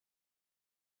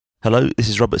Hello, this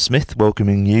is Robert Smith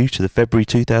welcoming you to the February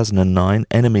 2009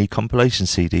 Enemy compilation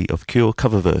CD of Cure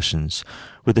cover versions,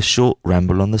 with a short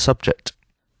ramble on the subject.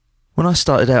 When I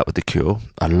started out with The Cure,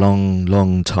 a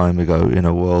long time ago in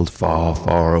a world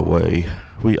far away,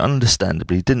 we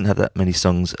understandably didn't have that many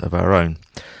songs of our own.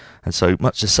 And so,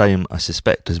 much the same, I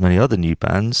suspect, as many other new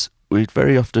bands, we'd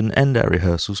very often end our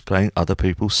rehearsals playing other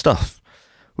people's stuff.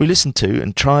 We listened to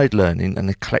and tried learning an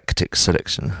eclectic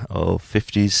selection of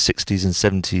 50s, 60s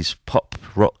and 70s pop,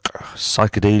 rock,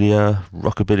 psychedelia,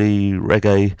 rockabilly,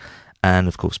 reggae, and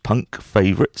of course punk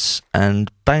favourites, and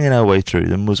banging our way through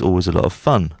them was always a lot of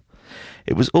fun.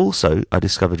 It was also, I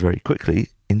discovered very quickly,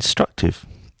 instructive,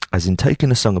 as in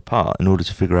taking a song apart in order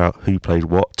to figure out who played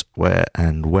what, where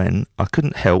and when, I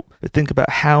couldn't help but think about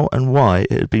how and why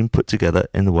it had been put together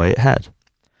in the way it had.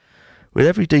 With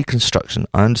every deconstruction,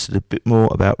 I understood a bit more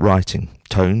about writing,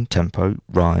 tone, tempo,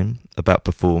 rhyme, about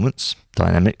performance,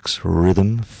 dynamics,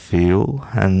 rhythm, feel,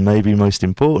 and maybe most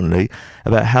importantly,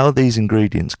 about how these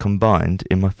ingredients combined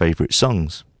in my favourite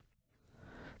songs.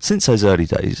 Since those early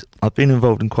days, I've been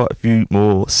involved in quite a few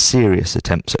more serious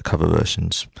attempts at cover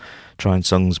versions, trying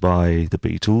songs by The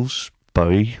Beatles,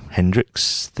 Bowie,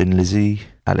 Hendrix, Thin Lizzy,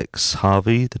 Alex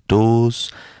Harvey, The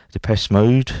Doors, Depeche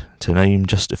Mode, to name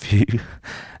just a few,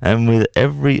 and with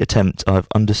every attempt I've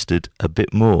understood a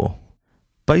bit more.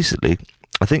 Basically,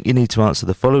 I think you need to answer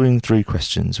the following three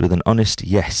questions with an honest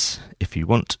yes if you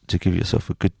want to give yourself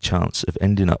a good chance of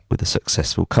ending up with a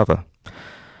successful cover.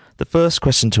 The first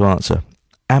question to answer: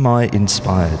 am I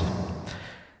inspired?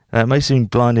 It may seem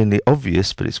blindingly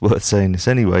obvious, but it's worth saying this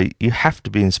anyway. You have to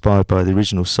be inspired by the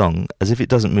original song, as if it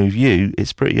doesn't move you,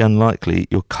 it's pretty unlikely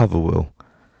your cover will.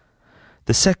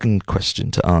 The second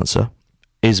question to answer: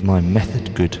 is my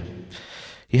method good?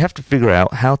 You have to figure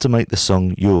out how to make the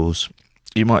song yours.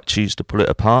 You might choose to pull it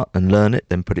apart and learn it,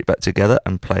 then put it back together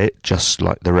and play it just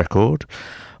like the record.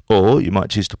 Or you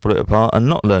might choose to pull it apart and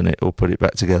not learn it or put it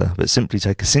back together, but simply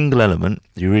take a single element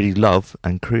you really love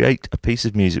and create a piece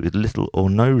of music with little or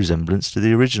no resemblance to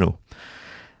the original.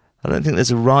 I don't think there's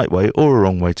a right way or a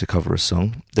wrong way to cover a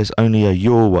song. There's only a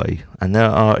your way, and there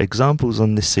are examples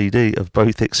on this CD of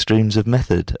both extremes of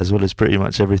method, as well as pretty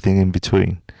much everything in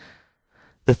between.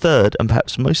 The third, and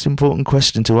perhaps most important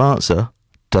question to answer: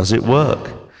 does it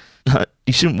work?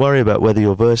 You shouldn't worry about whether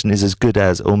your version is as good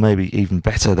as, or maybe even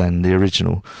better than, the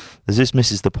original, as this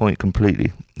misses the point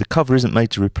completely. The cover isn't made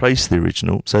to replace the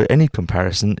original, so any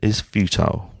comparison is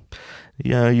futile.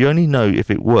 You only know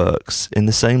if it works in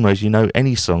the same way as you know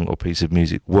any song or piece of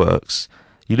music works.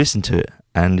 You listen to it,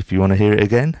 and if you want to hear it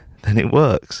again, then it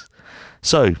works.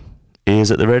 So, ears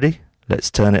at the ready,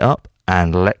 let's turn it up,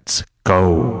 and let's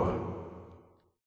go.